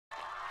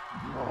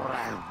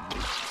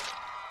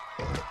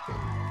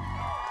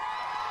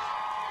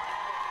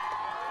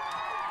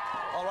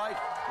All right,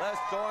 let's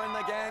join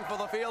the gang for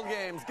the field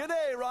games.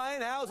 G'day,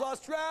 Ryan. How's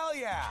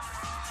Australia?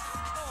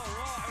 All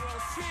right,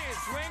 well, cheers,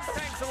 Swing.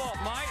 Thanks a lot,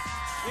 mate.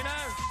 You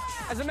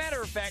know, as a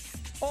matter of fact,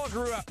 I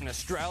grew up in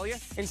Australia,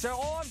 and so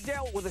I've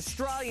dealt with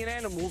Australian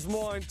animals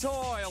my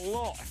entire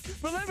life.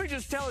 But let me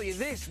just tell you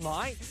this,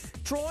 mate.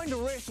 Trying to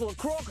wrestle a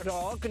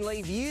crocodile can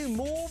leave you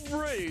more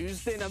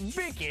bruised than a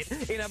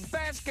bicket in a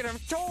basket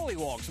of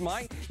tollywogs,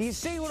 mate. You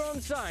see what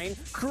I'm saying?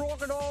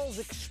 Crocodile's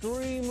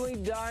extremely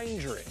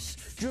dangerous.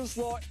 Just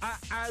like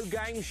UhOh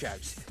game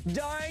shows.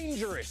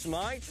 Dangerous,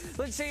 mate.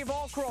 Let's see if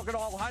all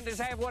crocodile hunters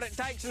have what it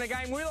takes in a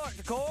game we like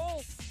to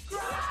call...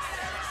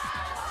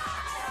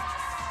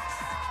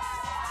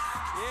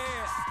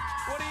 Yeah.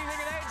 What do you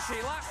think of that,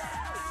 Sheila?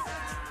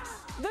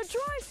 The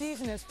dry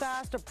season is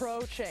fast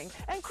approaching,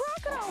 and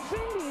Crocodile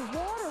Bindy's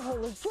water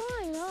hole is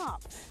drying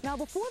up. Now,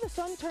 before the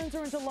sun turns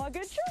her into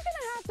luggage, you're going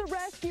to have to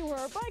rescue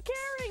her by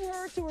carrying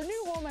her to her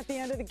new home at the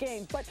end of the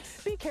game. But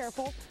be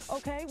careful,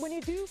 okay? When you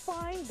do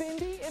find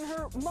Bindy in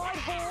her mud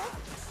hole,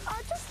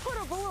 just put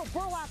a little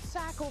burlap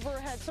sack over her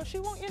head so she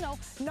won't,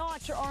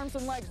 notch your arms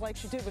and legs like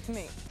she did with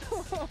me.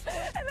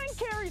 And then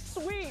carry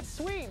sweet,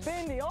 sweet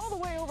Bindy all the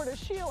way over to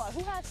Sheila,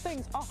 who has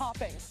things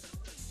a-hopping.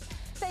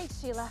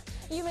 Thanks, Sheila.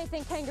 You may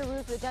think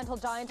kangaroos are the gentle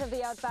giant of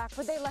the outback,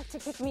 but they like to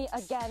kick me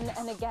again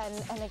and again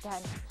and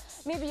again.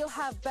 Maybe you'll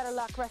have better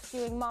luck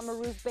rescuing Mama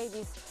Roo's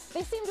babies.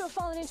 They seem to have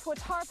fallen into a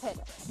tar pit.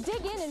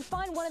 Dig in and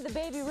find one of the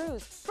baby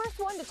roos. First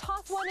one to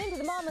toss one into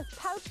the mama's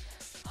pouch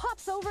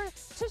hops over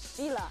to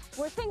Sheila,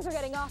 where things are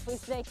getting awfully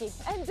snaky.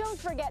 And don't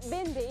forget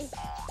Bindy.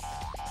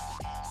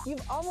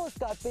 You've almost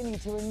got Bindy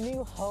to her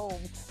new home,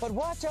 but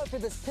watch out for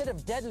this pit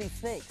of deadly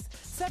snakes.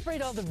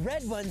 Separate all the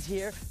red ones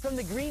here from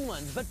the green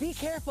ones, but be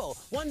careful.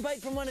 One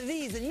bite from one of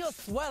these and you'll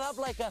swell up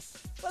like a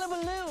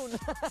balloon.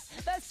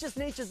 That's just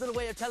nature's little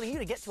way of telling you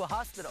to get to a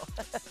hospital.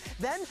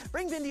 Then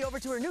bring Bindy over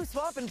to her new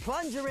swamp and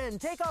plunge her in.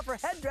 Take off her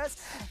headdress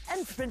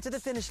and sprint to the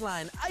finish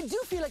line. I do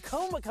feel a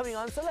coma coming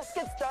on, so let's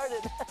get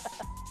started.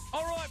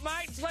 All right,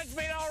 mates, let's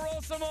meet our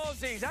awesome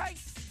Aussies, eh?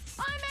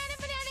 I'm Anna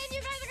Banana, and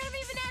you guys are going to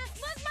be banana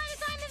splits by the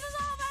time this is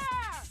over!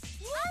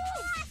 Woo!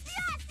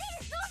 Yes,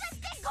 do the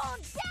thing go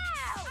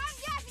down! I'm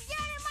Gassy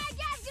Jan, and my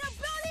gas is going to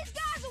blow these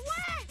guys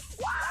away!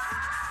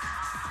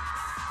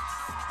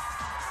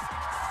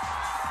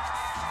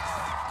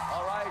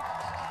 All right,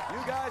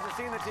 you guys have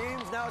seen the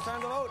teams. Now it's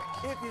time to vote.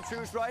 If you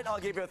choose right, I'll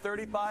give you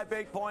 35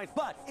 big points.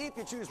 But if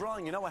you choose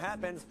wrong, you know what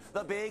happens.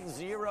 The big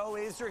zero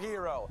is your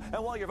hero.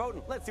 And while you're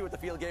voting, let's see what the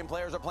field game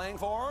players are playing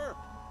for.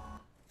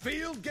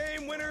 Field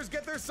game winners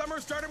get their summer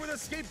started with a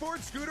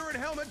skateboard, scooter, and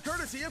helmet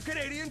courtesy of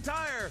Canadian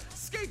Tire.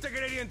 Skate to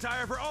Canadian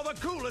Tire for all the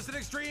coolest and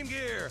extreme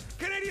gear.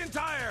 Canadian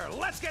Tire,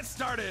 let's get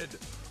started.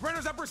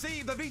 Runners-up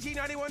receive the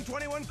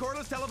VT9121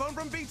 cordless telephone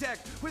from VTech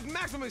with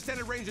maximum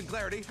extended range and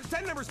clarity,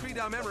 10-number speed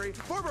dial memory,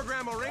 4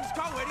 programmable rings,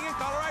 call waiting, and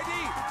caller ID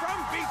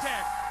from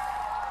VTech.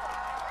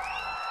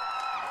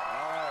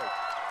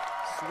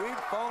 Sweet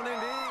phone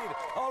indeed.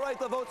 All right,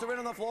 the votes are in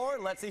on the floor.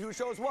 Let's see who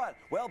shows what.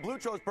 Well, blue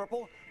chose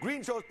purple,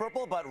 green chose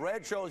purple, but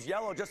red chose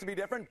yellow just to be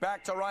different.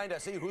 Back to Ryan to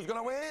see who's going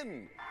to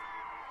win.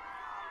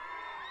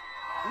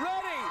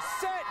 Ready,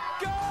 set,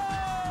 go!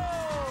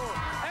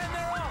 And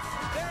they're off.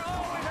 They're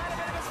off. We've had a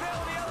bit of a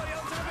spell with the yellow.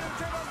 Yellow took a bit of a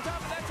trip on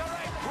top, but that's all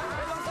right.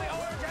 It looks like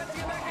orange has to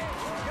get back in.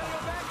 Got to go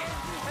back in,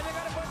 and they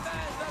got to put the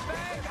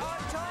bag on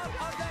top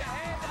of the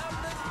head of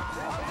the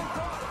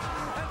cross.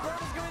 And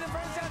purple's going to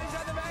first out. He's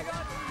got the bag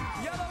on.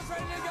 Yellow's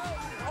ready to go.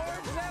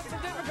 Orange has had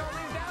some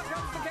difficulties. Now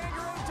comes the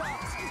kangaroo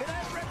toss. And I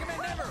recommend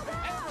never,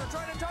 ever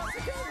try to toss the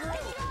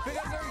kangaroo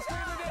because they're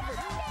extremely different.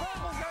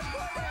 Purple's got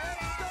quite a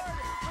head start,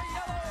 but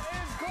yellow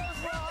is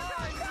close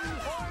behind.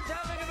 Orange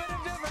having a bit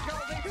of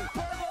difficulty.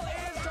 Purple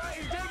is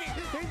trying. He's digging.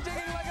 He's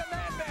digging like a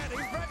madman.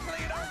 He's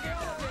practically an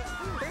archaeologist,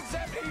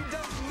 except he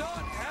does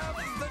not have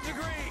the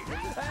degree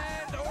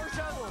or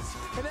shovels.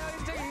 And now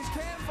he's digging. He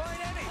can't find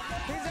any.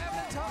 He's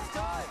having a tough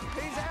time.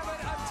 He's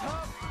having a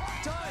tough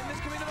time. This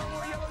could be the moment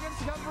where yellow gets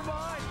to come from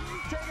behind.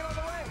 Take it all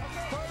the way.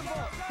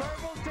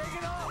 Purple's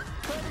taking off.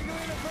 Purple's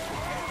doing the first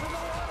game from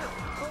the water.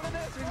 Look at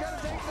this. He's got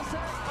to take the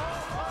sack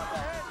off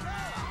the head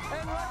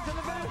and run to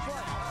the finish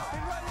line.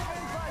 He's running to the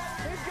finish line.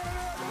 He's going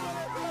to run to the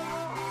finish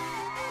line.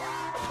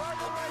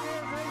 Purple right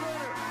here, big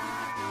winner.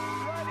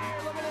 Right here,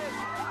 look at this.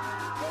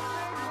 The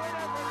big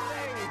winner for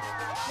today. He's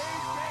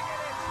taking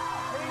it.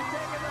 He's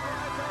taking the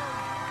prize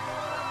home.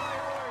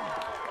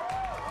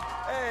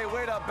 Hey,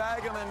 way to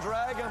bag him and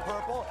drag him,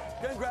 Purple.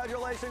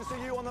 Congratulations to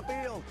you on the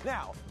field.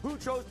 Now, who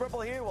chose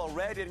purple here? Well,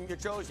 red didn't. You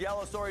chose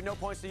yellow. Sorry, no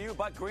points to you.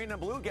 But green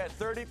and blue get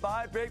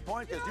 35 big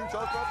points because you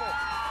chose purple.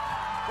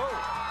 Whoa.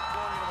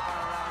 Going into the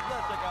final round.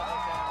 Let's check out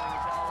those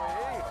standings, shall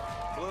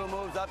we? Blue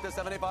moves up to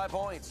 75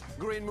 points.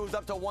 Green moves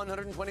up to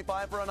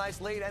 125 for a nice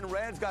lead. And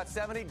red's got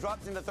 70,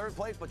 drops into third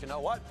place. But you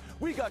know what?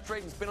 We got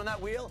trade and spin on that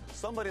wheel.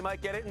 Somebody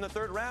might get it in the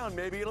third round.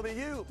 Maybe it'll be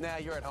you. Nah,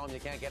 you're at home. You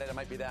can't get it. It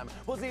might be them.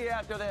 We'll see you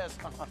after this.